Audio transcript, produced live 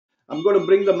I'm going to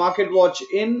bring the market watch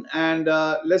in, and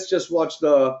let's just watch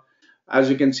the. As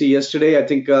you can see, yesterday I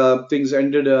think things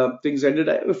ended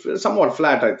somewhat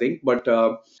flat, I think, but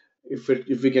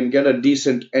if we can get a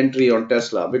decent entry on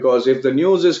Tesla, because if the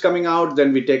news is coming out,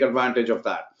 then we take advantage of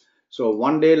that. So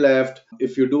 1 day left.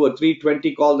 If you do a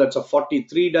 320 call, that's a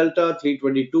 43 delta.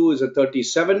 322 is a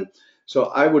 37. So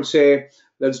I would say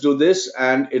let's do this,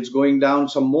 and it's going down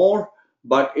some more,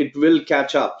 but it will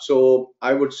catch up. So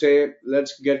I would say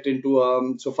let's get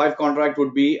into so 5 contract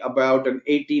would be about an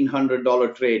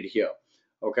 $1,800 trade here.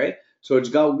 Okay, so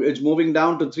it's moving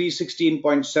down to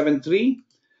 316.73.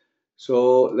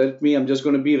 So I'm just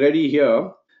going to be ready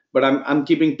here, but I'm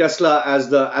keeping Tesla as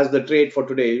the trade for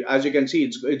today. As you can see,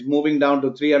 it's moving down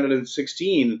to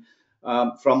 316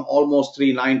 from almost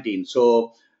 319.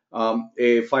 So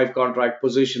a 5 contract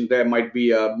position there might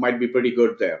be pretty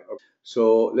good there.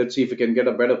 So let's see if we can get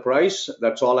a better price.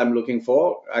 That's all I'm looking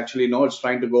for. Actually, no, it's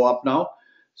trying to go up now.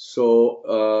 So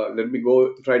let me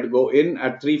try to go in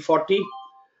at 340.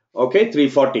 Okay,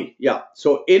 340. Yeah.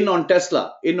 So in on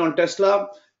Tesla,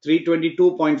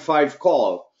 322.5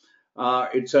 call.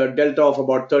 It's a delta of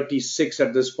about 36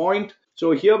 at this point.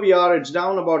 So here we are. It's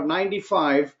down about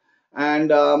 95,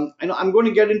 and I'm going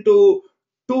to get into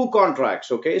 2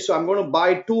 contracts. Okay, so I'm going to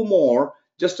buy 2 more,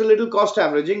 just a little cost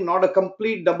averaging, not a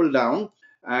complete double down,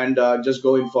 and just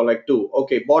going for like 2.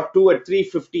 Okay, bought 2 at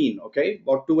 315. Okay,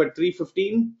 bought 2 at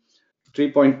 315.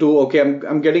 3.2. Okay,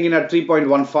 I'm getting in at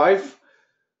 3.15.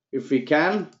 If we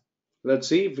can, let's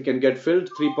see if we can get filled.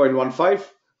 3.15.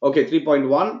 Okay,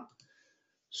 3.1.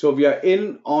 So we are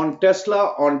in on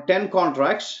Tesla on 10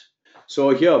 contracts. So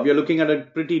here we are looking at a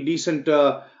pretty decent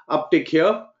uptick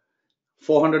here.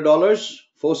 $400,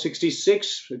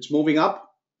 466. It's moving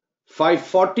up.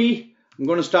 540. I'm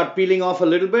going to start peeling off a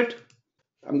little bit.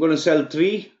 I'm going to sell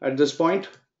 3 at this point.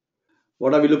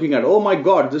 What are we looking at? Oh my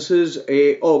God, this is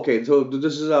okay. So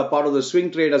this is a part of the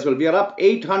swing trade as well. We are up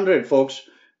 800, folks.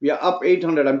 We are up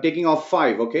 800. I'm taking off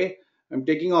 5. Okay, I'm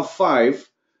taking off 5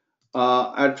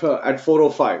 at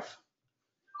 405.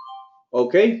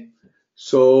 Okay,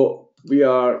 so we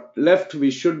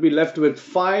should be left with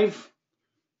 5.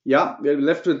 Yeah, we're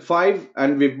left with 5,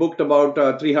 and we've booked about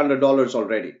 $300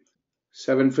 already.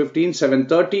 715,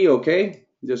 730. Okay,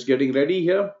 just getting ready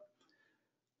here.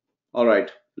 All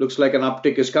right, looks like an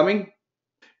uptick is coming.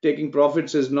 Taking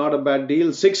profits is not a bad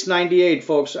deal. 698,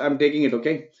 folks. I'm taking it.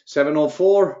 Okay,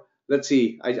 704. Let's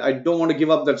see. I don't want to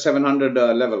give up that 700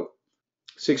 level.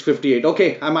 658.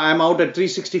 Okay, I'm out at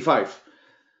 365.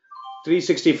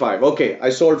 365. Okay, I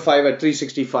sold 5 at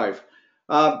 365.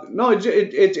 No,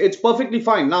 it's perfectly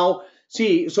fine. Now,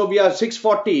 see, so we are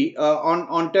 640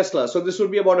 on Tesla. So this would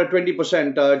be about a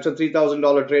 20%. It's a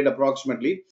 $3,000 trade approximately.